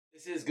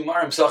This is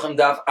Gemara Pesachim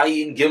Daf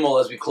Ayin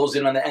Gimel as we close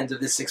in on the end of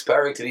this sixth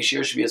parak. Today's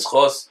year should be as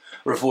chos,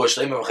 refuah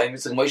shleima v'chaim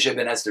Yitzchak Moshe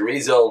ben Esther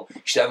Rezel.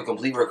 You should have a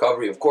complete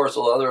recovery. Of course,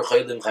 all the other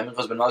chaylim Chaim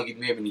Chos ben Magid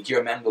Meir ben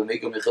Yikir man ben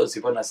Meiko Michel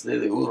Sipon Naslei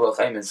Lehu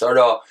v'chaim ben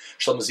Sarah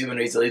Shlomo Sivan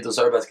Rezel Eito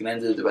Sarah Bas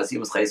Kenendo the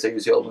Basim Chayesay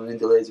Yisrael ben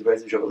Indalei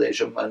Zibrais Shavalei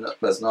Shem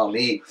Bas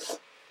Naami.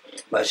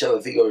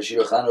 Ba'ashav Figo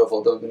Rashir Chana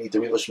Rafal Dov ben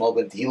Itari Shmuel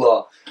ben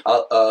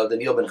Tehila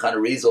Daniel ben Chana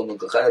Rezel ben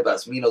Kachaya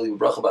Bas Mina Liv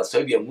Bracha Bas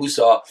Tobia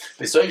Musa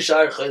B'Soy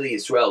Shar Chayli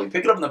Yisrael. We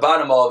pick it up in the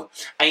bottom of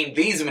Ayin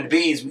Bezim and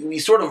Bez. We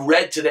sort of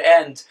read to the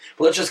end,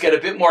 but let's just get a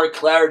bit more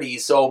clarity.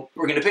 So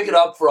we're going to pick it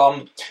up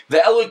from the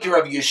Elokir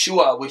of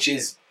Yeshua, which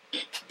is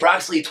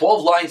approximately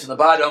 12 lines from the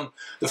bottom.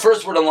 The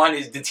first word on line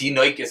is Diti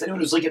Noikis. Anyone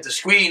who's looking at the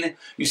screen,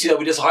 you see that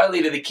we just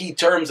highlighted the key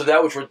terms of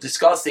that which we're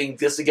discussing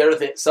just to get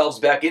ourselves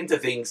back into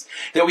things.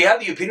 Then we have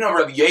the opinion of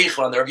Rabbi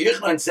Yochanan. Rabbi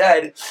Yochanan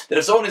said that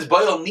if someone is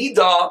Boil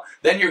Nida,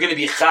 then you're going to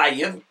be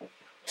Chayiv.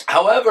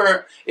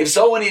 However, if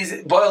someone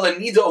is Boil and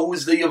Nida, who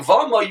is the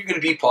Yavama, you're going to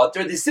be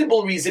Potter. The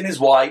simple reason is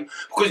why?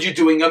 Because you're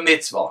doing a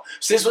mitzvah.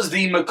 So this was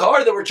the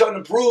Makar that we're trying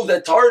to prove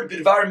that Tard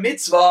Bidvar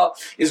mitzvah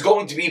is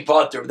going to be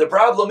Potter. But the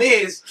problem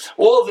is,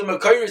 all of the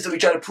Makaris that we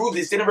try to prove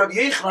this in Rabbi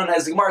Yochanan,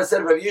 as the Gemara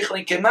said, Rabbi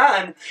Yochanan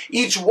Keman,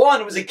 each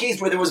one was a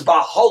case where there was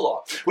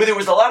Bahala, where there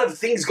was a lot of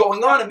things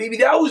going on, and maybe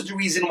that was the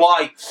reason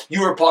why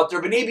you were Potter,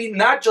 but maybe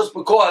not just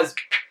because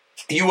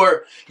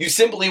you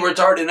simply were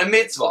tarred in a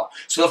mitzvah.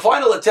 So the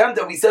final attempt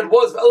that we said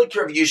was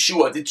Elikir of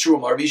Yeshua, the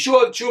Truma, of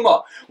Yeshua of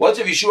Truma. What's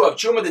of Yeshua of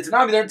Truma? The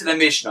Tanam we learned in the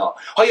Mishnah.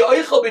 You're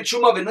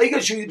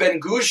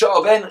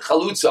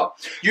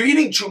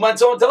eating Truma, and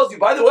someone tells you,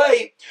 by the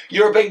way,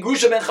 you're Ben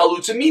Grusha Ben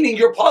Chalutza, meaning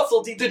you're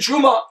puzzled to eat the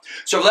Truma.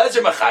 So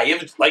Lezer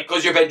Machayev, like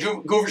because you're Ben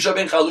Grusha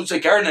Ben Chalutza,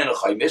 Karen and a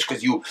Chaimish,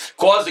 because you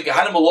caused a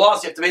Gehanim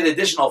loss, you have to pay the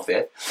additional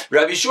fifth.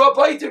 Rabbi Yeshua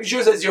Paiter,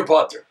 Yeshua says you're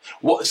Potter.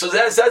 So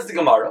that says the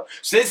Gemara.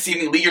 So this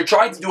seemingly you're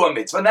trying to do a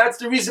mitzvah, and that's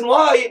the reason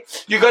why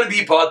you're going to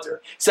be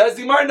Potter. Says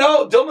the Gemara,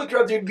 no, don't look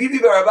at Bibi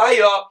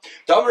Barabaya,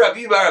 Dom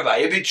Rabbi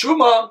Barabaya, be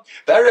Truma,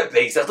 Barav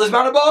Pesach,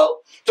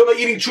 Lizmanabal. Talking about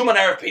eating Truma and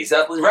Erev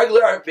Pesach,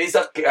 regular Erev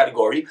Pesach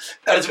category.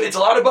 It's a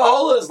lot of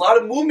Bahala, it's a lot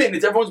of movement,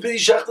 it's everyone's busy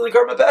shechting the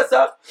Karma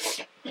Pesach.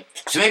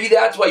 So maybe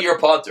that's why you're a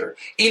Potter.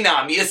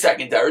 Inami, a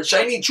secondary.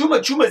 Shiny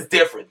Truma is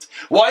different.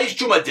 Why is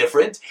Truma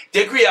different?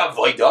 Dikri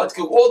Avoida, it's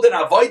called an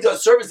Avoida,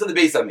 service of the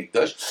Beis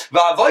HaMikdash.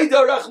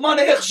 V'Avoida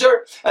Rachmana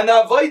Echsher. And the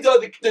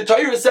Avoida, the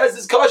Torah says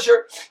is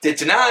kosher.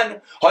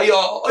 Titanan, Haya,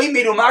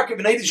 Oimiru Makar,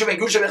 B'naidim Shem,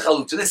 Grusha,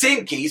 Bechalut. So the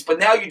same case, but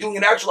now you're doing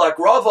an actual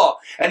Akrava,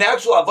 an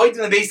actual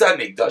Avoida in the Beis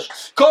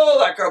HaMikdash. Kol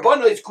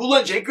Akarbanah is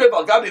Kulan, Jekrev,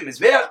 Al-Gabi,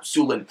 Mizbeach,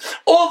 Sulin.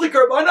 All the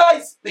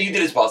Karbanahs that you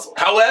did is possible.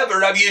 However,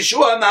 Rabbi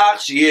Yeshua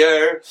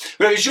Machshir,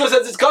 Rabbi Yeshua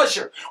says it's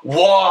kosher.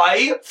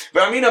 Why?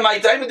 My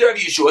time with Rabbi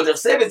Yeshua, it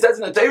says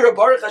in the Torah,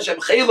 Baruch Hashem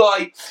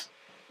Chelai,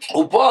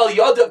 Upal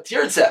Yadav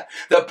Tirtzeh,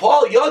 the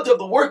Paul Yadav,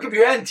 the work of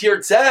your hand,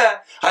 Tirtzeh,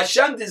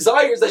 Hashem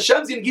desires,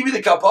 Hashem's going to give you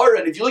the kapara.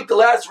 And if you look at the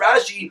last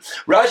Rashi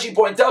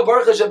points out,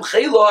 Baruch Hashem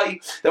Chelai,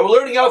 that we're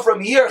learning out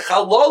from here,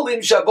 Chalalim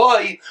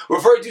Shabai,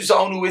 referred to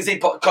someone who is a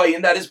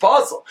Kayin, that is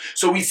possible.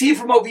 So we see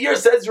from over here,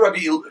 says Rabbi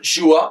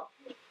Yeshua,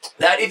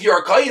 that if you're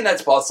a Kayin,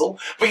 that's possible,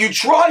 but you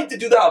tried to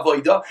do the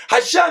Avodah,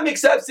 Hashem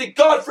accepts it,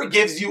 God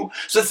forgives you.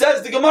 So it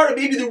says the Gemara,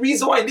 maybe the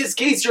reason why in this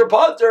case you're a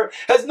Potter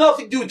has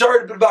nothing to do with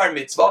Torah B'Bar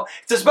Mitzvah.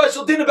 It's a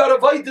special din about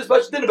Avodah, a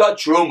special din about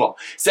Truma.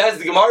 Says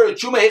the Gemara,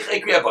 Truma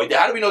Hechekri Avodah.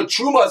 How do we know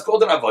Truma is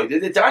called an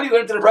Avodah? The Tani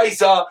learned in the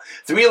Brisa,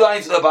 3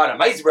 lines to the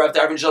bottom.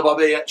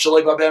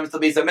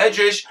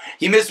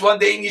 He missed one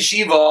day in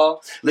Yeshiva.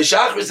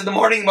 L'Shachris in the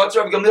morning,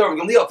 Matzah of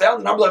Gamliel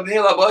found the number of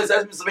Gamliel Abba,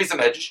 says Mr. Beis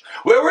HaMedrash.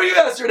 Where were you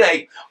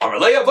yesterday? I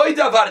was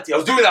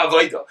doing that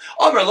Avodah.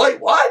 Amar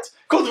like what?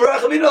 Called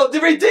Rachamino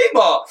Divrei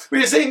Tema. What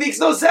you're saying makes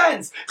no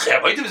sense.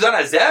 Where's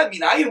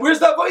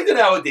the Avodah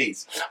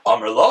nowadays?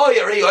 Amar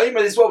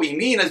this is what we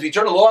mean as we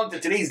turn along to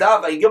today's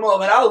daf and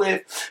Gimel and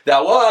Aleph.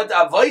 That what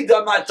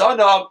Avodah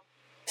Matana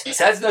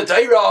says in the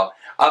Torah.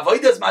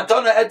 Avodas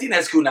matana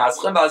etines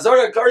kunaschem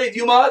v'azara karev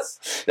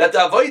yumas. That the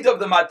avodah of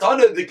the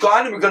matana the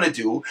kohanim are going to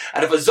do,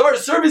 and if azar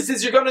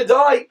services you're going to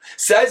die.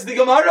 Says the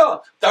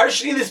Gemara.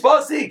 Darshni this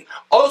pasuk.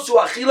 Also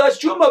achilas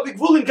truma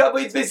b'gvulim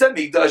kavayit Beis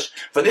HaMikdash.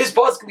 For this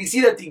pasuk we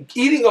see that the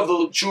eating of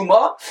the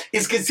truma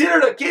is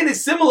considered again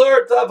is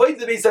similar to avodah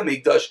the Beis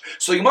HaMikdash.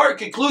 So Gemara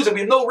concludes that we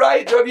have no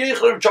right to Rabbi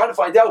Yochanan. We're trying to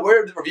find out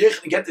where did Rabbi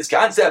Yochanan get this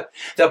concept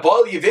that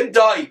Baal Yevim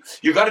die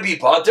you're going to be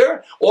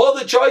Potter. All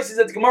the choices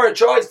that the Gemara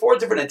tries 4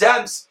 different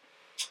attempts.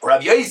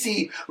 Rabbi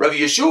Yosi, Rabbi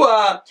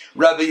Yeshua,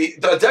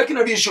 the second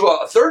Rabbi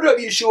Yeshua, a third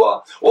Rabbi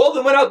Yeshua, all of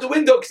them went out the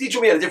window because each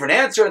one had a different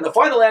answer. And the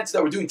final answer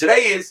that we're doing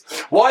today is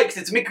why? Because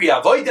it's Mikri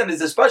Avodah, and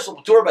there's a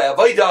special Torah by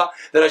Avodah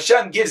that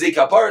Hashem gives a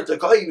kapara to a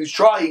kohen who's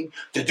trying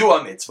to do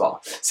a mitzvah.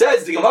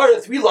 Says the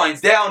Gemara 3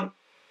 lines down.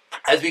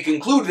 As we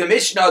conclude the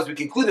Mishnah, as we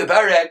conclude the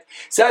Parak,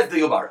 says the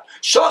Gemara,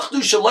 Shachtu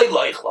Shalei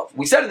La'ichlav.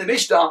 We said in the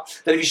Mishnah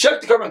that if you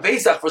shech the Karban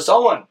Pesach for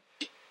someone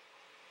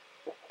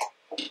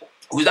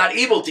who's not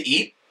able to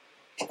eat,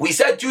 we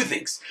said 2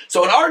 things.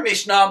 So in our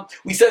Mishnah,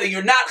 we said that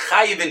you're not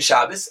chayiv in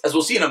Shabbos, as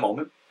we'll see in a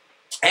moment.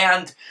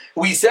 And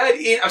we said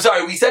in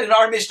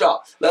our Mishnah,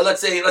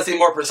 let's say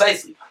more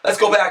precisely. Let's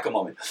go back a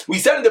moment. We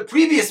said in the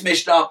previous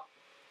Mishnah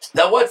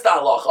that what's the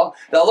halacha?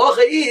 The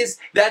halacha is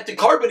that the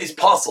carbon is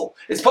pasul.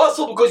 It's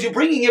pasul because you're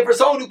bringing it for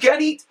someone who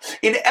can't eat.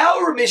 In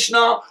our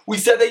Mishnah, we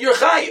said that you're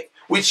chayiv,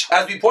 which,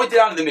 as we pointed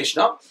out in the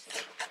Mishnah,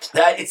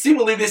 that it's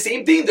seemingly the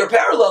same thing. They're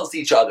parallels to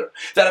each other.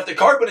 That if the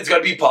carbon is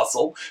going to be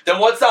pasul, then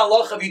what's the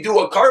halacha if you do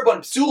a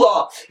carbon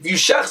psula, if you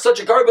shech such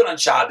a carbon on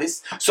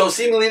Shabbos, so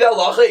seemingly the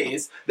halacha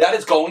is that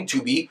it's going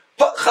to be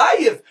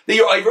chayiv, that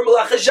you're over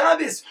malacha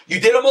Shabbos. You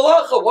did a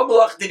malacha. What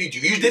malacha did you do?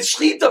 You did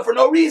shchita for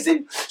no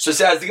reason. So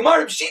says the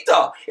Gemara,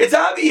 shchita. It's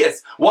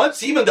obvious.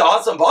 Once even the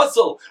asam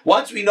pasul,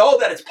 once we know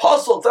that it's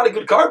pasul, it's not a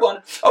good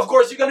carbon, of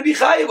course you're going to be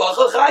chayiv,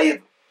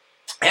 chayiv.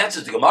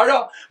 Answers the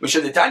Gemara, which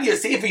the Tanya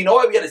Seifa, you know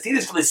why we had to see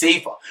this for the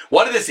Seifa?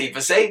 What did the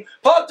Seifa say?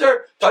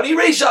 Potter, Tani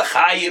Reisha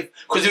Chayiv,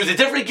 because there was a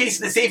different case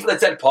in the Seifa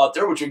that said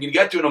Potter, which we're going to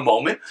get to in a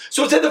moment.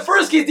 So it said the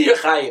first case that you're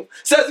Chayiv.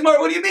 Says the Gemara,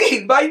 what do you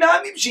mean? By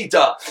Nami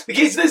Pshita. The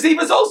case in the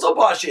Seifa is also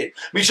Pashit.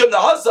 Misham the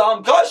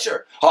Hasam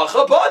Kasher,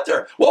 Hacha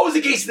Potter. What was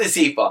the case in the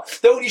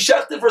Seifa? That when you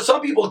shechted for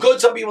some people good,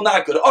 some people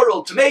not good.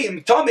 Aral,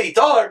 Tameim, Tamei,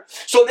 Tar.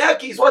 So in that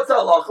case, what's the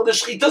halacha? The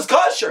Shechita's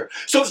Kasher.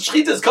 So if the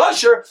Shechita's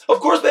Kasher, of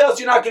course by else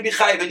you're not going to be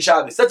Chayiv in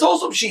Shabbos. That's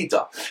also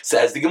Pshita.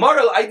 Says the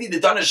Gemara,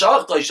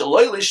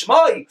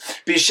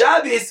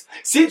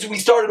 since we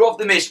started off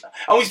the Mishnah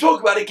and we spoke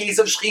about a case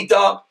of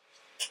Shechita,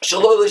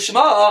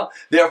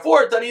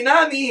 therefore,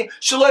 Taninami,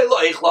 so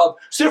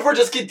therefore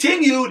just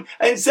continued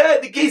and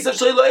said the case of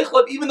Shalei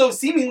La'ichlab, even though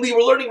seemingly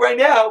we're learning right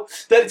now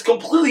that it's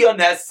completely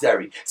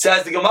unnecessary.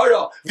 Says the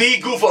Gemara,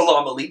 V'gufa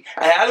lamali,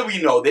 and how do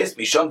we know this?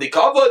 Misham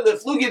dekava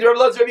leflugi Rav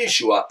Elazar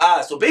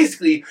Yeshua. So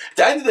basically, at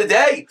the end of the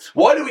day,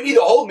 why do we need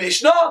a whole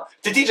Mishnah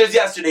to teach us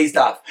yesterday's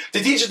stuff? To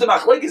teach us the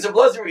machlekes of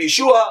Elazar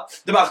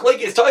Yeshua, the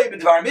machlekes Tayyib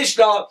and Dvar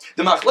Mishnah,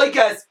 the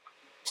machlekes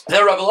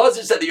that Rav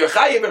Elazar said that you're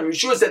chayiv and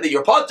Yeshua said that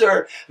you're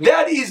potter.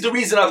 That is the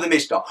reason of the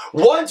Mishnah.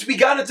 Once we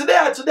got into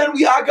that, so then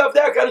we agav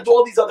that got into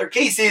all these other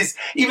cases,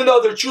 even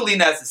though they're truly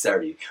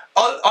necessary.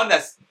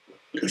 Unnecessary.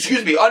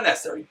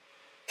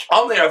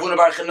 When you go in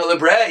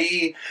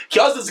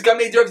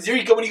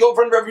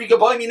front of Rav Rika,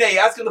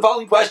 ask him the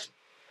following question.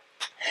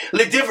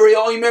 Someone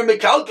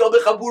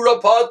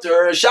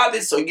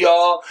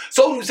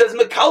who says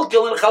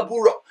mekalkel in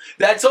chabura,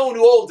 that's someone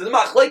who holds in the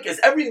machlekes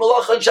every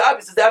malach on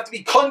Shabbos does it have to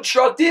be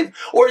constructive,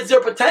 or is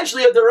there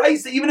potentially a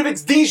deraisa even if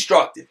it's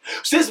destructive?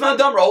 So this man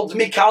Damra holds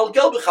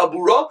mekalkel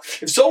b'chabura.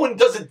 If someone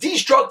does a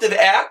destructive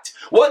act,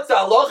 what's the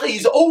halacha?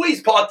 He's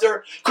always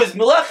potter because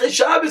malach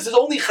Shabbos is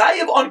only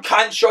chayav on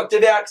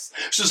constructive acts.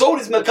 So someone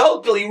is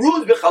mekalkel, he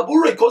ruins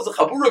b'chabura, he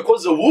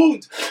causes a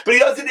wound, but he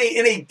does it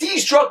in a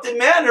destructive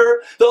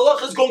manner. The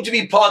halacha is going to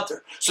be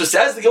potter. So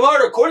says the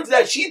Gemara, according to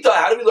that shita,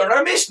 how do we learn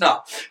our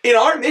Mishnah? In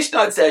our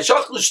Mishnah it says,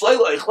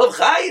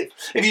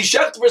 if you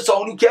shecht for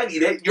someone who can't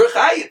eat it, you're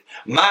chayiv.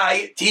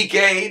 My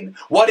tikein,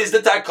 what is the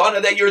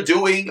takana that you're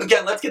doing?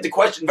 Again, let's get the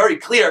question very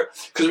clear,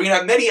 because we're going to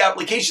have many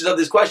applications of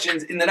this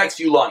question in the next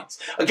few lines.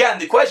 Again,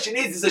 the question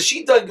is a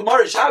shita in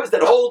Gemara Shabbos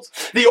that holds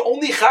that you're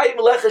only chayiv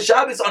melecha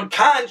Shabbos on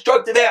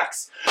constructive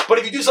acts. But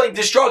if you do something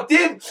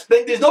destructive,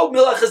 then there's no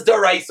melechas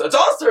daraisa. It's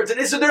also it's an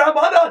issa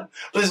derabanan.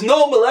 There's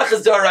no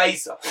melechas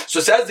daraisa. So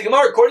says the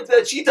Gemara, according to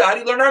that shita, how do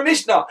you learn our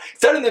Mishnah?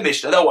 It said in the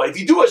Mishnah that if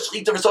you do a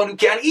shechita for someone who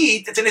can't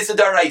eat, it's an issa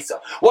daraisa.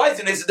 Why is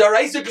it an issa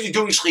daraisa? Because you're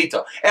doing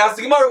shechita. Ask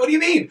the Gemara, what do you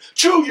mean?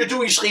 True, you're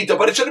doing shechita,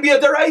 but it shouldn't be a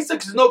daraisa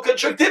because there's no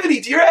constructivity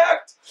to your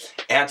act.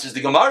 Answers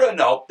the Gemara,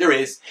 no, there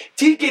is.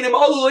 Tikenim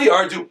alu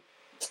yardu.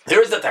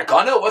 There is a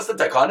takana. What's the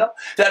takana?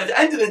 That at the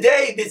end of the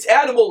day, this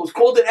animal was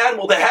called an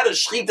animal that had a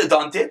shechita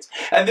done it,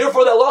 and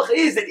therefore the halacha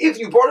is that if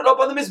you brought it up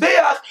on the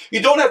mizbeach,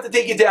 you don't have to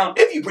take it down.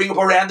 If you bring up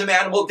a random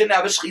animal, didn't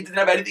have a shechita, didn't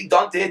have anything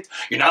done to it,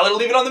 you're not allowed to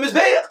leave it on the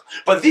mizbeach.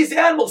 But this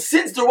animal,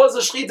 since there was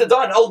a shechita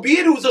done,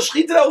 albeit it was a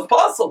shechita that was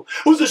possible,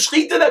 it was a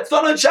shechita that's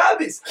done on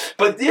Shabbos,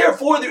 but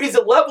therefore there is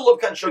a level of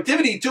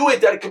constructivity to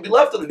it that it could be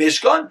left on the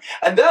Mishkan,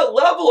 and that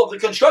level of the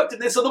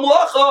constructiveness of the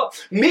malacha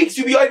makes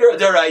you be over a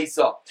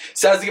deraisa.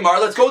 Says the Gemara,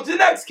 let's go to the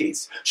next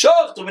case. We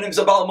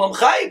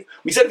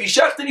said if you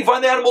shecht and you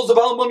find the animals of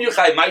Baal Mum, you're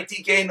chayiv. My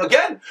tikein,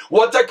 again,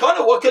 what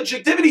takana, what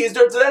constructivity is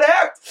there to that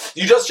act?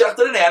 You just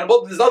shechted an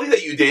animal, there's nothing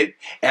that you did.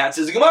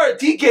 Answers the Gemara,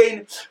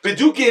 tikein,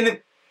 bedukin,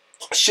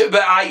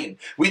 Sheba'ayin.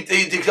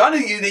 The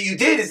takana that you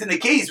did is in the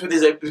case where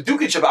there's a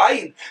bedukin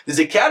Sheba'ayin, there's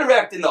a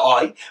cataract in the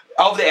eye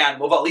of the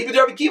animal.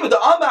 The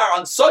Amar,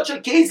 on such a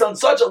case, on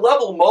such a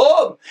level,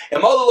 mom,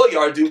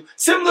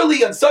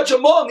 similarly, on such a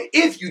mom,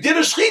 if you did a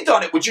shechita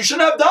on it, which you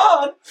shouldn't have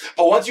done,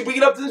 but once you bring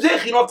it up to the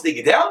zich, you don't have to take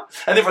it down,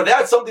 and therefore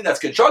that's something that's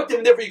constructive,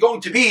 and therefore you're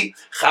going to be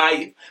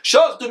chayiv.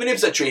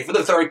 For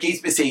the third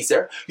case,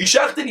 you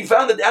shechted and you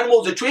found that the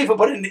animal was a treifa,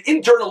 but in an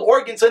internal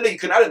organ, something that you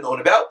could not have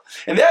known about.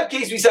 In that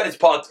case, we said it's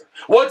potter.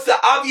 What's the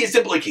obvious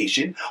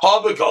implication?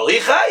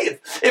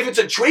 If it's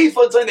a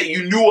treifa, something that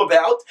you knew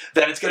about,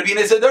 then it's going to be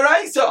an issa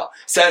deraisa.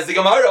 Says the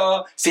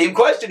Gemara, same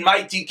question,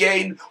 my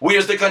tikein,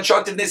 where's the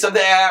constructiveness of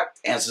the act?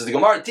 Answers the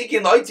Gemara,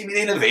 tikein la'iti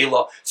midei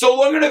nevela. So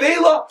longer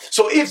nevela.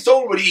 So if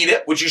someone would eat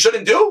it, which you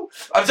shouldn't do,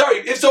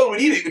 if someone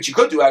would eat it, which you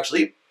could do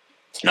actually,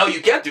 No,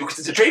 you can't do because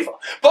it's a treifa.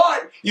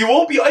 But you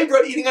won't be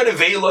over eating an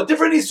avela,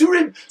 different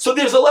isurim. So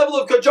there's a level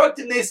of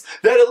conjunctiveness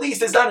that at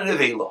least is not an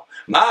avela.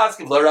 Mask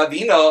of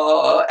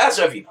Ravina, as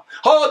Ravina.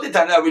 Hold the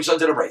Tana reached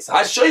onto the brace.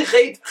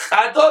 Hashoichet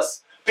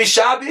chatos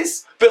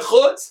b'Shabbos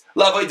b'chutz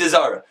lavoi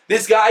dezara.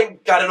 This guy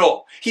got it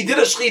all. He did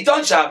a shchita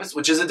on Shabbos,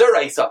 which is a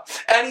deraisa,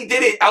 and he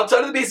did it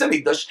outside of the base of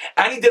Mikdash,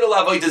 and he did a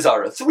lavoi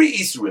dezara. 3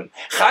 isurim.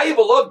 Chayiv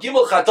olav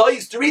gimel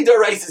chatayis. 3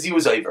 deraisas he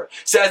was over.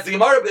 Says the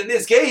Gemara, but in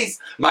this case,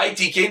 my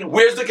tikin,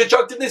 where's the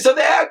constructiveness of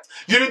the act?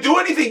 You didn't do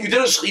anything. You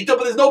did a shchita,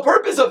 but there's no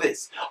purpose of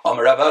this.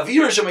 Amar Rav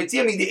Avir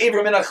shemaitzia min the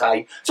Eivra min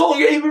achai. It's all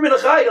your Eivra min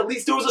achai. At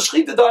least there was a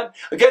shchita done.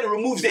 Again, it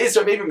removes the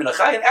isra of Eivra min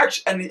achai, and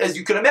action. And as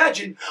you can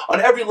imagine,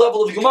 on every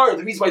level of the Gemara,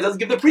 the reason why it doesn't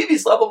give the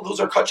previous level, those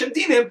are kachem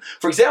dinim.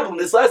 For example, in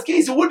this last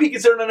case, it would be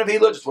considered an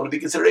avela, just want to be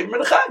considered Eivra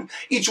min achai.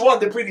 Each one,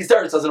 the previous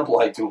teretz doesn't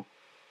apply to.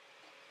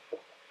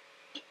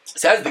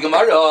 Says the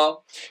Gemara,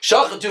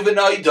 shachatu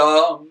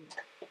v'naida.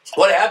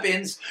 What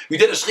happens? You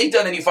did a shchita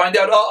and then you find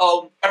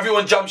out,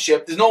 everyone jumped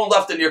ship. There's no one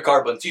left in your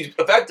carbon. So you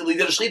effectively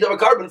did a shchita of a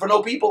carbon for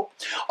no people.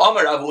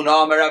 Amar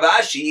Avuna, Amar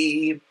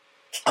Avashi,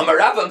 Amar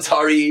Rav, I'm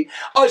sorry.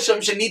 Asham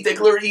shenitek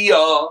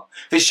l'riyah,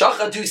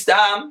 v'shachatu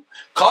stam,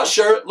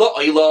 kasher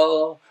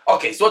la'ila.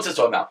 Okay, so what's this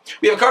talking about?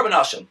 We have a carbon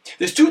asham.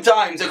 There's 2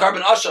 times a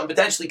carbon asham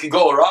potentially could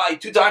go awry.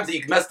 2 times that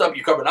you messed up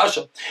your carbon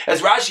asham.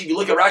 As Rashi, if you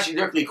look at Rashi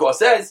directly,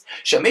 says,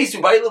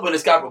 Shamesu bailu when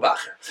iskabru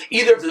bacher.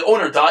 Either if the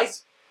owner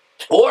dies,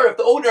 or if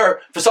the owner,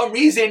 for some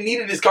reason,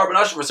 needed his carbon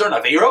asham for a certain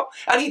avera,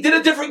 and he did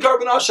a different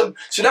carbon asham.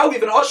 So now we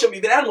have an asham, we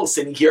have an animal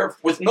sitting here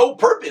with no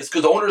purpose,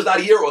 because the owner is not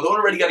here, or the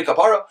owner already got a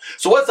kapara.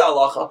 So what's the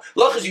halacha?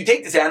 Halacha is you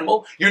take this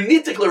animal, you're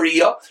nitik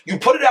l'riyah, you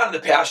put it out in the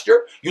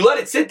pasture, you let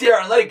it sit there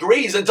and let it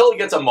graze until it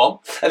gets a mum,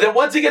 and then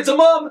once it gets a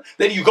mum,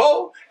 then you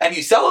go and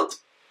you sell it.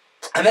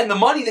 And then the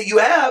money that you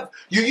have,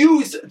 you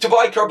use to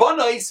buy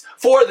karbanos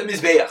for the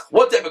mizbeach.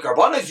 What type of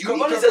karbanos? You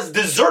use it as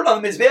dessert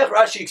on the mizbeach.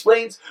 Rashi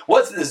explains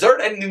what's the dessert,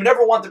 and you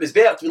never want the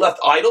mizbeach to be left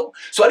idle.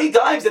 So any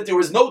times that there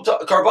was no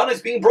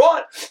karbanos being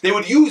brought, they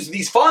would use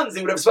these funds. They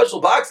would have a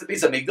special box at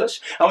Beis Hamikdash,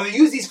 and when they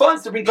use these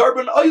funds to bring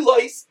carbon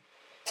oilais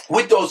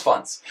with those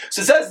funds.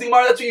 So it says the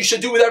Gemara, that's what you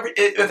should do with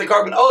the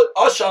carbon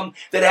asham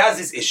that has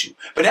this issue.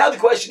 But now the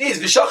question is,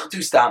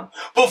 v'shachatu stam.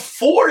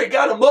 Before it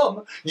got a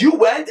mum, you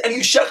went and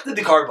you shechted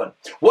the carbon.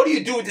 What do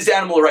you do with this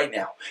animal right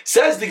now?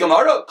 Says the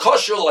Gemara,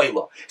 kasher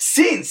l'ayla.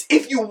 Since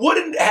if you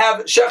wouldn't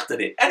have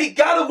shechted it and it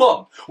got a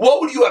mum,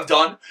 what would you have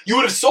done? You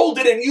would have sold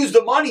it and used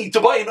the money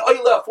to buy an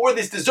ayla for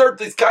this dessert,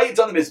 this kayetz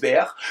on the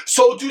mizbeach.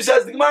 So too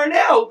says the Gemara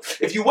now,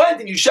 if you went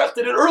and you shechted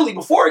it early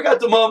before it got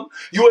the mum,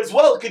 you as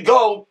well could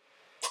go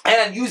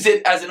and use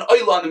it as an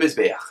oil on the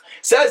mizbeach.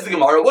 Says the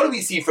Gemara, what do we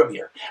see from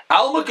here?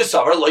 Alma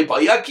kasavar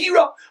loipai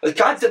akira, a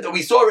concept that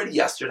we saw already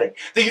yesterday.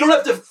 That you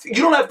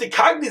don't have to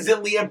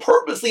cognizantly and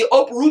purposely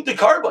uproot the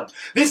carbon.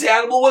 This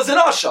animal was an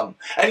asham,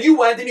 and you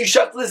went and you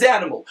shechted this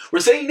animal. We're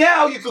saying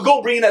now you could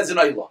go bring it as an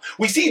oila.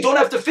 We see you don't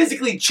have to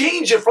physically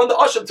change it from the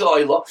asham to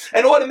oila,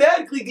 and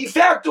automatically de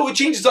facto it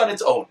changes on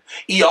its own.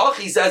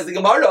 Iyachi, says the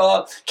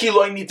Gemara,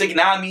 kiloi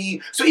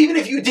mitignami. So even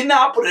if you did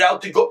not put it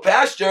out to go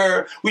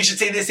pasture, we should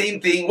say the same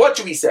thing. What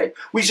should we say?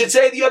 We should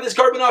say that you have this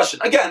carbon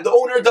asham. Again, the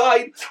owner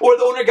died or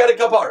the owner got a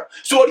kapara.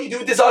 So what do you do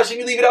with this asham?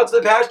 You leave it out to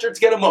the pasture to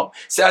get a mum.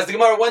 Says the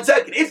Gemara, 1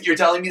 second. If you're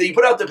telling me that you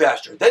put out the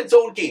pasture, then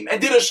someone came and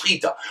did a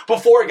shchita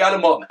before it got a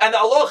mum, and the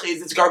halacha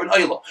is it's a carbon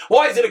oila.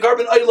 Why is it a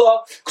carbon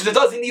oila? Because it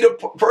doesn't need a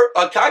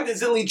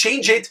cognizantly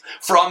change it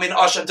from an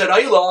asham to an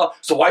oila.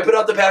 So why put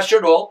out the pasture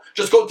at all?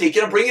 Just go take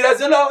it and bring it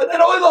as an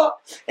oila.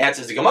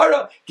 Answers the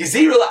Gemara,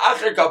 Gizira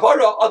la'acher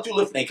kapara atu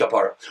lifnei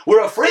kapara.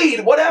 We're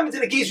afraid. What happens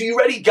in a case where you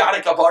already got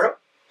a kapara?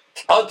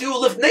 I'll do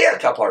lifnei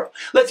kapara.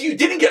 Let's say you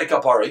didn't get a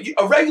kapara.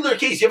 A regular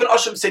case, you have an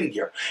asham sitting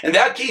here. In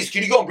that case,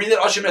 can you go and bring that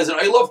asham as an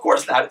oila? Of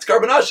course not. It's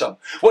carbon asham.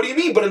 What do you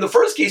mean? But in the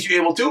first case,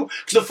 you're able to.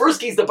 Because the first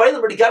case, the bailam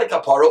already got a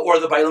kapara or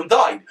the bailam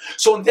died.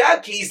 So in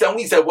that case, then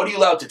we said, what are you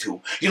allowed to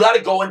do? You're allowed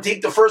to go and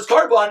take the first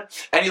carbon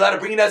and you're allowed to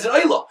bring it as an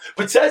oila.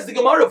 But says the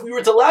Gemara, if we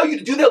were to allow you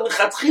to do that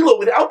lichatchila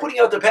without putting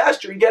out the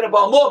pasture and getting a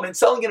balmum and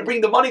selling it and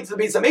bring the money to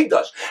the Beis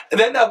Hamikdash, and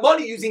then that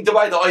money using to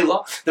buy the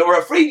oila, then we're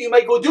afraid you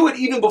might go do it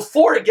even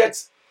before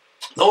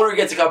the owner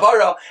gets a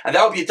kapara, and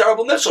that would be a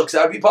terrible nishul, because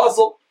that would be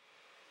possible.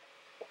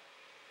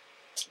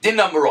 Din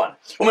number 1.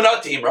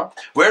 Umanat Timra.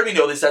 Where do we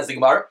know this, says the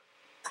Gemara?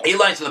 8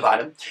 lines to the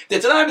bottom. The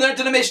Tanai we learned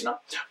to the Mishnah.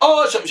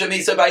 Oh, Sham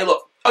Shamisa Bailov.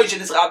 Oh,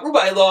 Shanischabru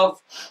Bailov.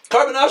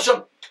 Carbon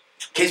Asham.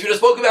 Case we just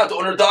spoke about, the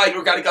owner died,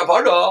 or got a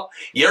kapara.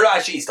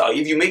 Yerashi style.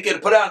 If you make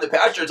it, put it out in the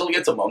pasture until it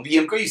gets a mum,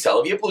 you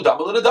sell it, you blue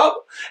double in a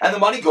double, and the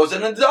money goes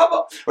in the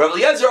double. Rav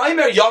Eliezer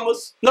Aimer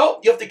Yamus. No,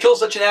 you have to kill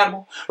such an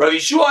animal. Rav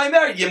Yeshua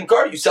Aimer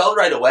Yimkar. You sell it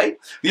right away.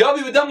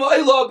 V'yavi b'dam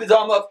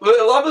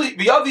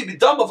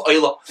of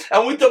Oila.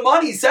 And with the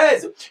money,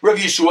 says Rav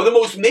Yeshua, the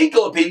most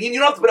makel opinion, you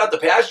don't have to put out the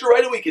pasture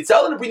right away. You can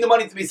sell it and bring the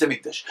money to Beis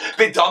Hamikdash.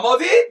 B'dam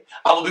of it,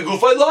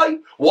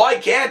 why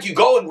can't you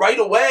go and right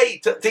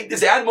away take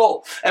this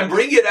animal and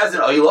bring it as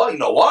an oila? You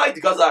know why?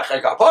 Because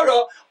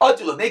kapara,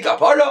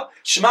 kapara,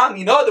 shema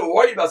mina, they were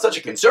worried about such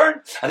a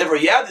concern, and therefore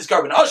you have this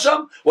carbon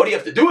asham. What do you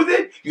have to do with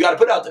it? You got to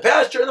put out the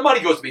pasture, and the money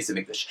goes to Beis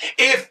Hamikdash.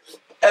 If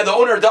and the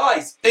owner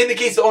dies, in the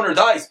case the owner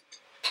dies,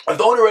 if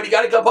the owner already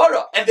got a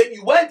kapara, and then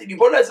you went and you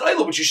brought it as an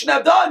idol, which you shouldn't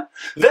have done,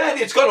 then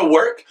it's going to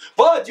work.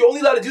 But you're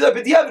only allowed to do that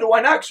b'diavad.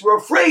 Why not? Because we're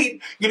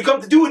afraid you're going to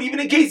come to do it even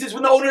in cases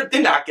when the owner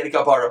did not get a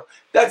kapara.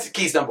 That's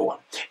case number one.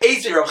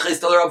 Rav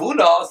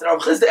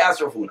Chisda asked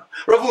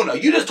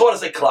Ravuna, you just taught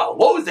us a klal.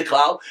 What was the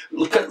klal?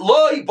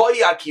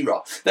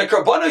 That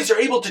karbanos are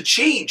able to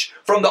change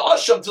from the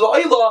asham to the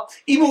ayla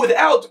even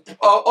without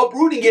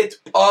uprooting it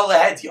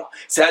lahedya.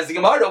 Says the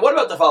Gemara, what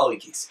about the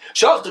following case?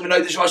 And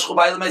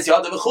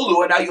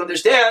now you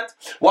understand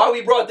why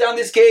we brought down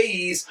this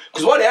case.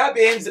 Because what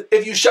happens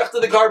if you shechta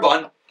the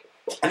karban?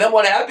 And then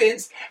what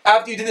happens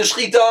after you did the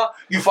shechita?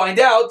 You find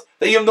out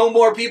that you have no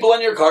more people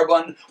on your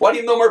karban. Why do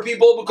you have no more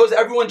people? Because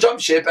everyone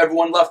jumped ship.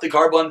 Everyone left the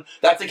karban.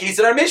 That's the case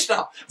in our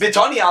Mishnah.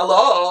 Vitani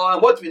Allah.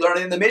 And what do we learn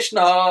in the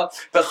Mishnah?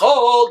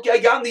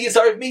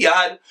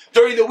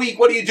 During the week,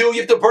 what do? You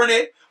have to burn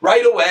it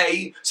right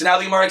away. So now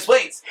the Gemara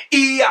explains.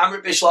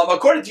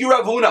 According to you,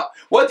 Rav Huna,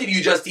 what did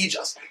you just teach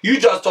us? You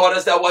just taught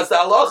us that what's the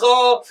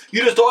halacha?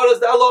 You just taught us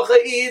the halacha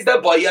is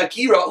that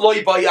bayakira,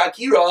 loy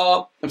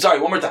bayakira. I'm sorry,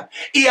 one more time.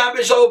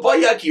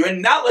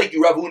 Not like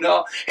you, Rav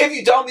Huna. If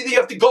you tell me that you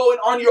have to go and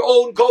on your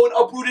own, go and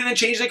uproot it and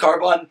change the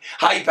carbon.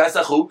 Hi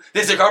Pesachu.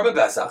 This is a carbon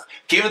Pesach.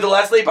 Came in the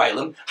last lay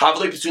bailim.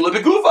 Havle pesula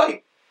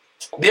begufai.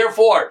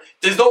 Therefore,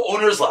 there's no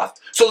owners left.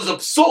 So there's a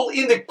soul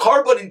in the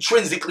carbon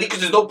intrinsically because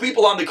there's no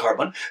people on the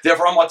carbon.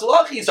 Therefore, I'm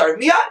watalachi. Sorry,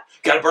 miyat.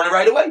 Got to burn it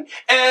right away.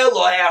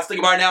 Elo, I asked the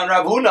Gemara now in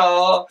Rav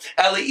Huna.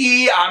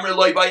 Eli amr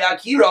loy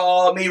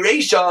bayakira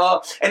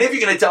meresha. And if you're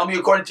going to tell me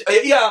according to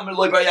amr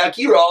loy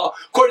bayakira,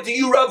 according to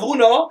you, Rav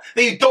Huna,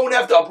 that you don't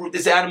have to uproot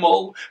this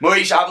animal.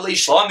 Meresha avlei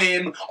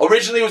shlamim.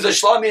 Originally, it was a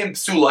shlamim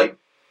psulai.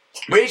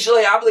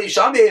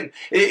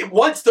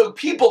 Once the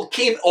people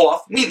came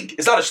off, meaning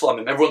it's not a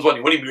shlamim. Everyone's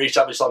wondering, what do you mean Reish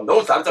Shlamim? No,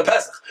 it's not. It's a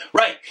Pesach,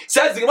 right?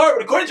 Says the Gemara,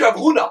 but according to Rav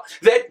Huna,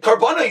 that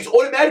karbanos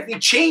automatically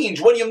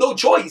change when you have no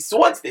choice. So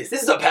what's this?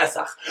 This is a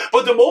Pesach.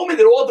 But the moment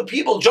that all the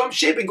people jump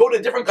ship and go to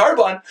a different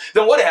karban,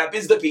 then what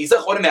happens? The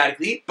Pesach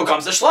automatically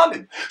becomes a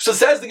shlamim. So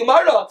says the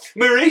Gemara,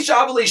 Reish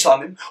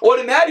Shlamim.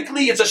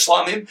 Automatically, it's a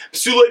shlamim.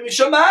 Psulei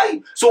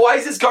mishamai. So why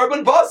is this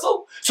carbon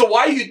puzzle? So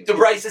why the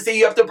Bryce say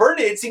you have to burn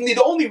it? It seems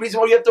the only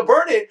reason why you have to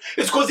burn it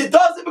it's because it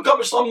doesn't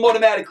become a shlamim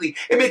automatically.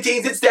 It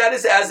maintains its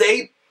status as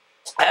a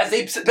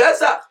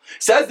Pesach.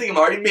 Says the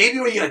Gemara, maybe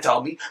what are you going to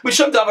tell me?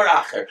 Mishum davar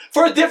acher.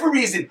 For a different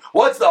reason.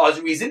 What's the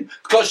other reason?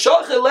 Because the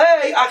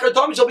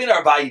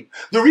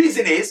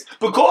reason is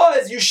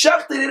because you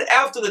shechted it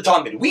after the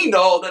Talmud. We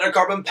know that a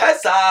carbon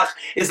Pesach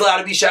is allowed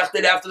to be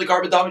shechted after the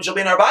carbon Talmud shall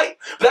be in our bayim.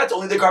 But that's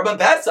only the carbon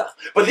Pesach.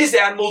 But this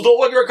animal is no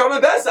longer a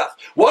carbon Pesach.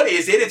 What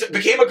is it? It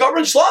became a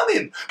carbon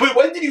Shlamim. But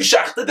when did you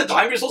shecht it? The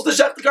time you're supposed to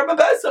shecht the carbon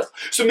Pesach.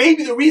 So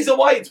maybe the reason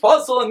why it's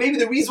possible and maybe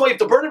the reason why you have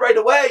to burn it right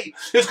away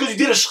is because you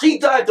did a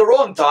shechita at the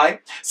wrong time.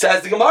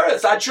 Says the Gemara,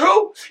 it's not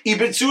true.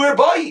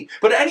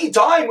 But any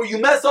time where you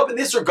mess up in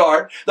this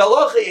regard, the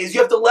halacha is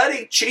you have to let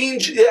it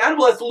change. The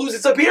animal has to lose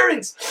its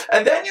appearance,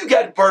 and then you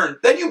get burned.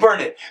 Then you burn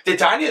it. The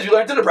Tanya, as we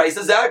learned in the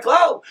Brayso,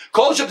 zaklal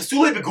kol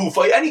shebesule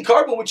begufay. Any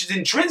carbon which is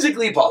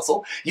intrinsically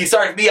possible, you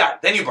start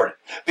miyad. Then you burn it.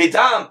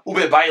 Betam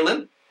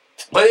ubebaylim.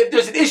 But if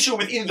there's an issue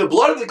with either the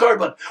blood of the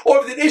carbon or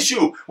if there's an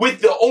issue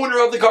with the owner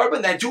of the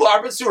carbon, then two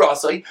arbet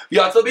surasai,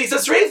 yatzal beisa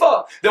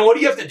sreifa. Then what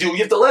do you have to do? You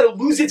have to let it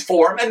lose its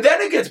form and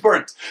then it gets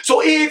burnt.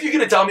 So if you're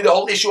going to tell me the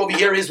whole issue over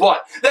here is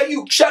what? That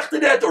you shechted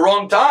it at the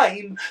wrong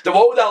time, then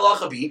what would that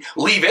halacha be?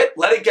 Leave it,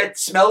 let it get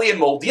smelly and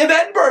moldy, and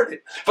then burn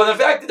it. For the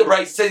fact that the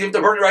Brayso says you have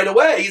to burn it right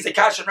away, is a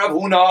kash and Rav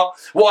Huna.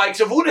 Why?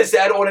 Because Rav Huna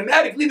said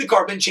automatically the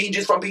carbon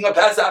changes from being a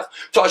Pesach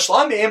to a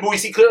Shlamim, but we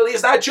see clearly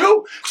it's not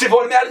true. Because if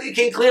automatically it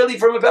came clearly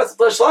from a Pesach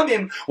to a Shlamim,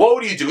 what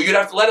would you do? You'd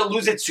have to let it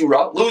lose its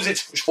surah, lose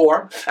its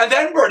form, and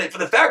then burn it. For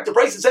the fact the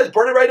Brayso says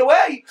burn it right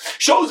away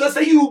shows us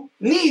that you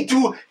need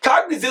to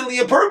cognizantly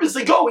and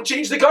purposely go and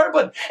change the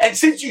carbon. And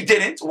since you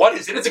didn't, what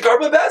is it? It's a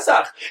carbon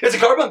Pesach. It's a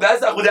carbon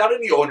Pesach without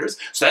any owners.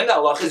 So then the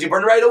halacha is you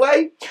burn it right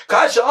away.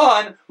 Kasha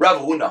on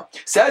Rav Huna.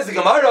 Says the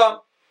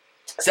Gemara,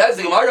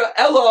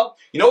 Ella,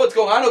 you know what's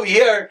going on over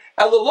here?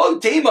 Ella lo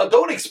tema,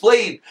 don't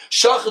explain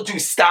shachatu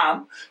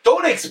stam.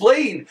 Don't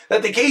explain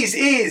that the case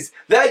is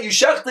that you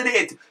shachted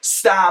it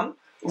stam,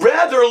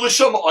 rather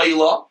l'sham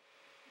ayla.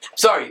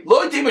 Sorry,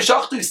 lo tema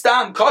shachatu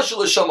stam kasha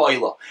l'sham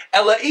ayla.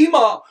 Ella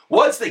ima,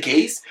 what's the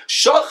case?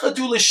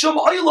 Shachatu l'sham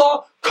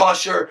ayla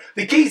kosher.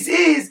 The case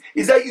is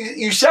that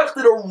you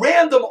shechted a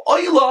random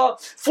oila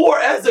for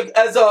as a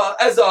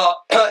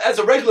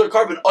regular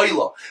carbon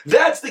oila.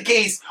 That's the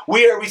case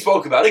where we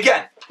spoke about.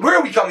 Again, where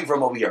are we coming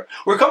from over here?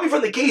 We're coming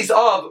from the case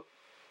of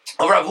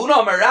Rav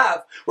Huna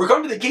Marav. We're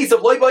coming to the case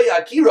of Loy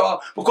Akira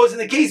because in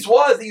the case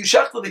was that you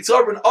shechted the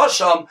carbon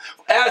asham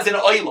as an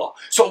oila.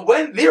 So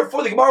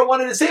therefore the Gemara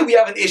wanted to say we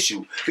have an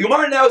issue. The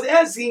Gemara now is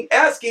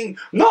asking,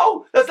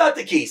 no, that's not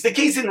the case. The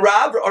case in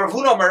Rav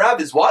Huna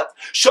Marav is what?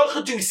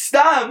 Shachatu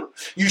stam,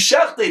 you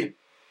shechted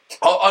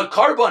a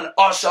carbon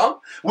asham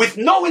with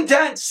no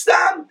intent,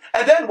 stam,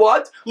 and then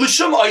what?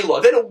 L'shum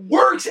oila. Then it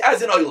works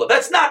as an oila.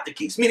 That's not the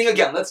case. Meaning,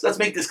 again, let's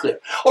make this clear.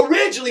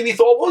 Originally, we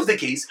thought what was the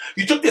case?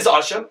 You took this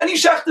asham and you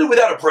shechted it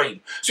without a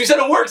brain. So you said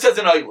it works as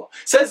an oila.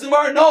 Says the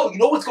Gemara, no. You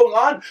know what's going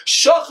on?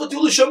 Shachatu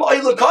l'shum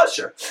oila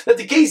kasher. That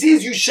the case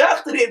is you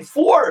shechted it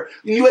for,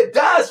 you had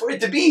das for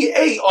it to be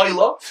a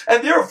oila,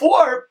 and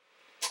therefore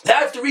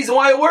that's the reason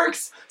why it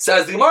works.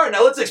 Says the Gemara.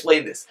 Now let's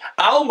explain this.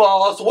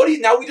 Alma. So what do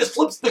you? Now we just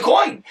flipped the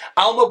coin.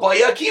 Alma by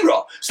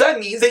akira. So that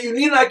means that you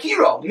need an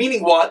akira.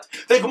 Meaning what?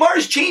 The Gemara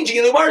is changing,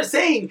 and the Gemara is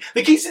saying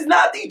the case is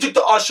not that you took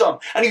the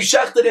asham and you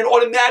shechted it and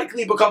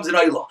automatically becomes an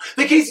oila.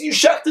 The case is you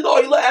shechted the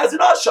oila as an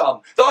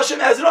asham. The asham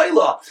as an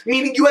oila.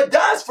 Meaning you had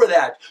das for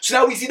that. So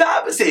now we see the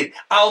opposite.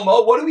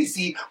 Alma. What do we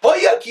see? By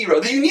akira.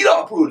 That you need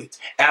to uproot it.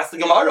 Ask the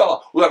Gemara.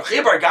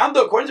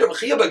 According to Rav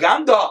Chia bar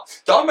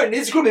Gamda, the Amar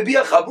Nizkru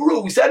Mebia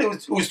Chaburu, we said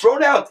it was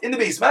thrown out in the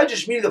base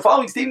Medrash, meaning the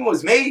following statement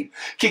was made.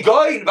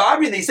 Kigoyin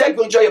v'amrin, they said,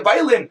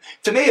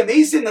 to me,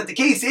 amazing that the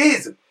case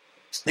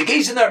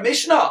in our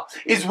Mishnah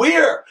is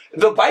where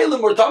the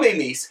Bailim were Tamei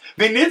Meis,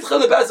 V'nitcha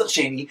lebezach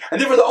sheni, and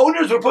therefore the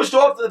owners were pushed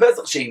off to the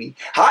bezach sheni.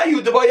 Hayu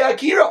debaya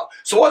akira.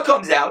 So what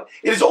comes out?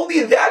 It is only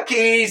in that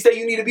case that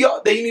you need an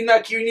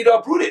akira, you need to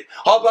uproot it.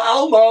 Haba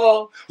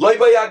alma, loy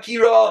baya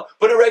akira.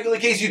 But in a regular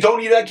case, you don't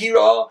need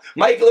akira.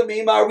 Michael and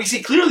Meimar, we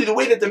see clearly the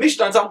way that the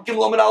Mishnah on Talmud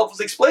Gimel Amud Aleph was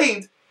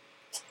explained.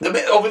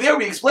 Over there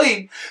we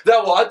explain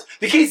that what?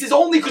 The case is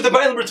only because the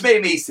Bailim were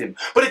Tmei Mesim.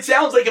 But it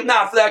sounds like if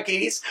not for that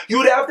case, you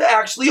would have to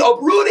actually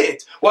uproot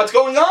it. What's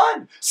going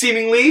on?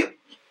 The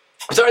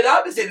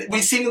opposite.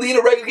 We seemingly in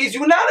a regular case, you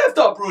would not have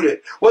to uproot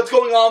it. What's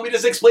going on? We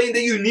just explained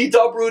that you need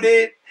to uproot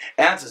it.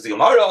 Answers the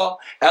Gemara.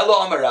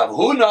 Elo Amar Rav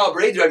Huna,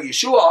 Breid Rav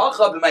Yeshua,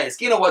 Acha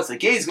b'Mayaskina. What's the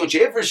case? Going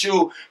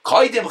Shefershu,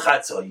 Kaidim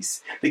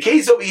Chatzos. The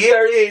case over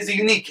here is a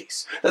unique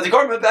case. That the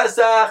Karban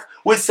Pesach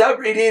was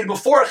separated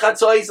before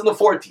Chatzos on the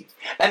 14th.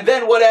 And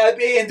then what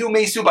happened? And do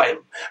Meisu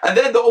Bailim. And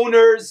then the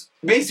owners,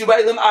 Meisu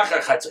Bailim Achar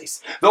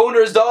Chatzos. The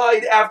owners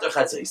died after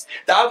Chatzos.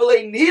 The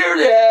Avalei near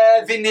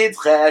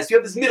Vinidches. You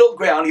have this middle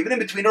ground, even in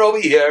between or over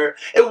here.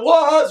 It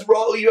was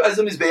as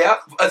a Mizbeach,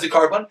 as a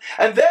carbon,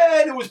 and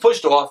then it was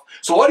pushed off.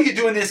 So what do you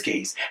do in this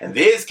case? In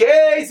this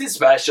case, it's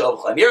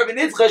special. In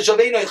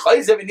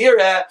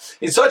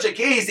such a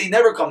case, it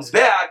never comes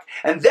back,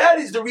 and that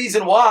is the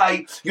reason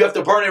why you have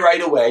to burn it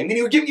right away.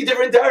 Meaning, we're giving you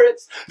different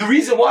tarets. The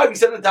reason why we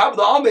said on the top of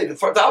the Amid, the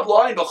top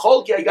line, the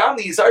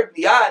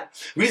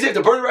reason you have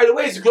to burn it right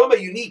away is because of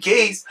a unique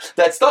case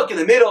that's stuck in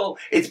the middle.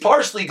 It's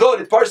partially good,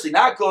 it's partially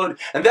not good,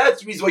 and that's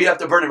the reason why you have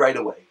to burn it right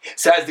away.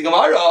 Says the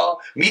Gemara,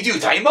 Midu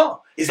Taima.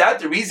 Is that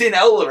the reason?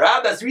 El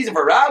Rav, that's the reason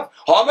for Rav.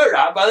 The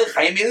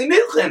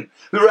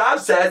Rav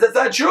says that's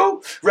not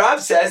true.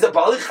 Rav says that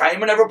Bali Chaim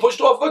were never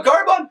pushed off of a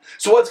carbon.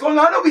 So what's going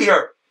on over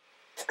here?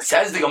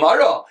 Says the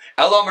Gemara,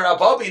 Elam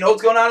Rabbi, you know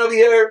what's going on over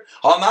here?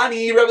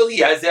 Hamani Rav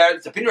Eliezer,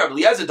 it's opinion Rav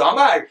Eliezer,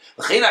 Damar,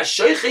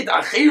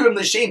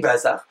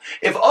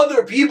 if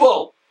other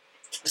people,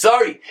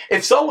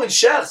 if someone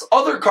shechs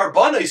other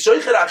karbanos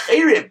shoichet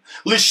acherim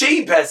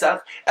l'shein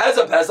Pesach as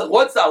a Pesach,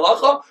 what's the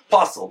halacha?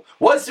 Pasul.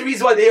 What's the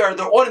reason why they're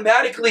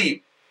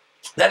automatically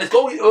that it's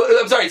going?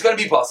 It's going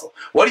to be pasul.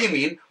 What do you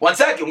mean? 1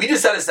 second. We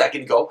just said a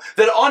second ago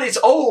that on its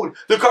own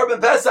the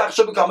carbon Pesach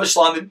should become a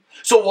shlamim.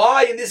 So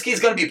why in this case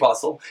going to be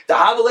pasul? The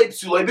havalei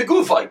psulei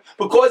begufay,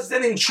 because it's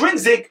an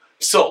intrinsic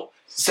psul.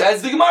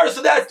 Says the Gemara.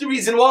 So that's the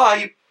reason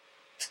why.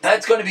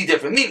 That's going to be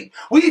different. Meaning,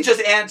 we just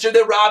answered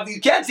that Rav,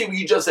 you can't say what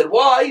you just said.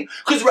 Why?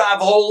 Because Rav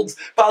holds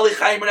Bali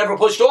Chaim were never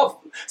pushed off.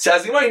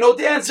 Says Gemara, you know what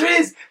the answer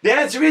is? The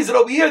answer is that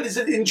over here, there's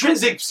an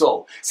intrinsic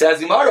soul. Says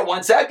Gemara,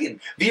 1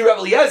 second. V Rav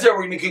Eliezer,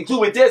 we're going to conclude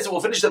with this, and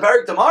we'll finish the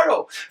parak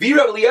tomorrow. V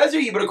Rav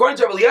Eliezer, but according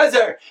to Rav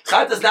Eliezer,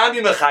 Chatas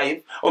Nami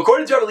Mechayiv.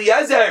 According to Rav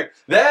Eliezer,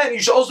 then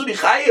you should also be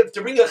Chayiv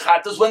to bring a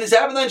Chatas when this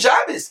happened on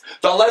Shabbos.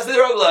 So unless the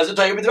Rav Eliezer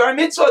Tayyib B'Dvar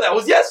Mitzvah, that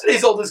was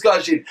yesterday's whole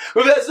discussion.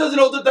 Rav Eliezer doesn't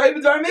hold the Tayyib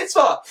B'Dvar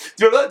Mitzvah.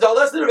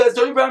 Unless the Rav Eliezer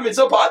Tayyib B'Dvar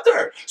Mitzvah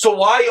Pater. So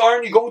why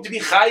aren't you going to be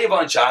Chayiv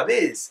on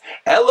Shabbos?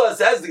 Ella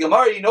says the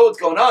Gemara, you know what's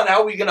going on.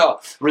 How are we going to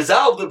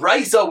resolve the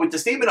Brisa with the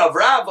statement of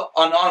Rav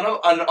on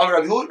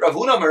Rav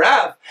Huna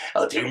Merav?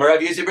 El Tir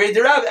Merav Yosef Ben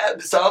Rav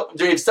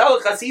Deriv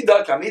Sal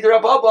Chasida Kamid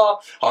Rababa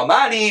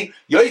Hamani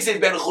Yosef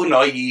Ben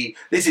Chunai.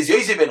 This is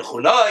Yosef Ben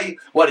Chunai.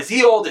 What does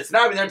he hold? It's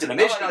not in the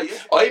Mishnah.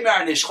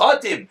 Oimer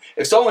Nishchatim.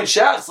 If someone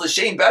shechs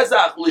l'shem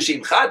Pesach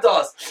l'shem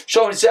Chatas,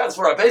 someone shechs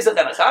for a Pesach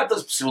and a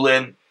Chatas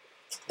psulim.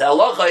 The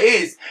halacha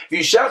is, if you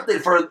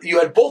shechted for, you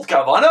had both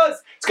kavanas,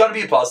 it's going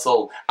to be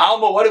pasul.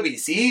 Alma, what do we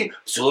see?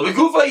 Psula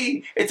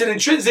b'gufai. It's an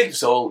intrinsic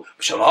soul.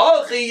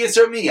 Shamachi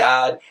yisur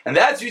miyad, and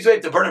that's the reason we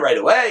have to burn it right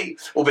away.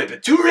 Ube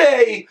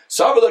peture,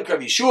 savala Rav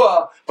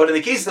Yeshua. But in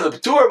the case of the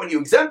petur, when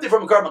you exempt it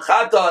from a karban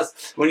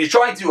chatas, when you're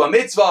trying to do a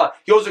mitzvah,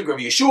 he goes to Rav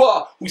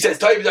Yeshua, who says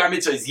Tayyib B'Dvar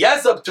Mitzvah is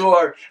yes up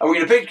petur, and we're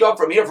going to pick up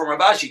from here from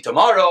Rabashi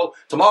tomorrow.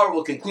 Tomorrow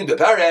we'll conclude the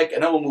perek,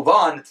 and then we'll move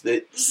on to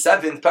the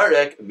 7th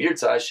perek,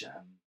 Mirza Hashem.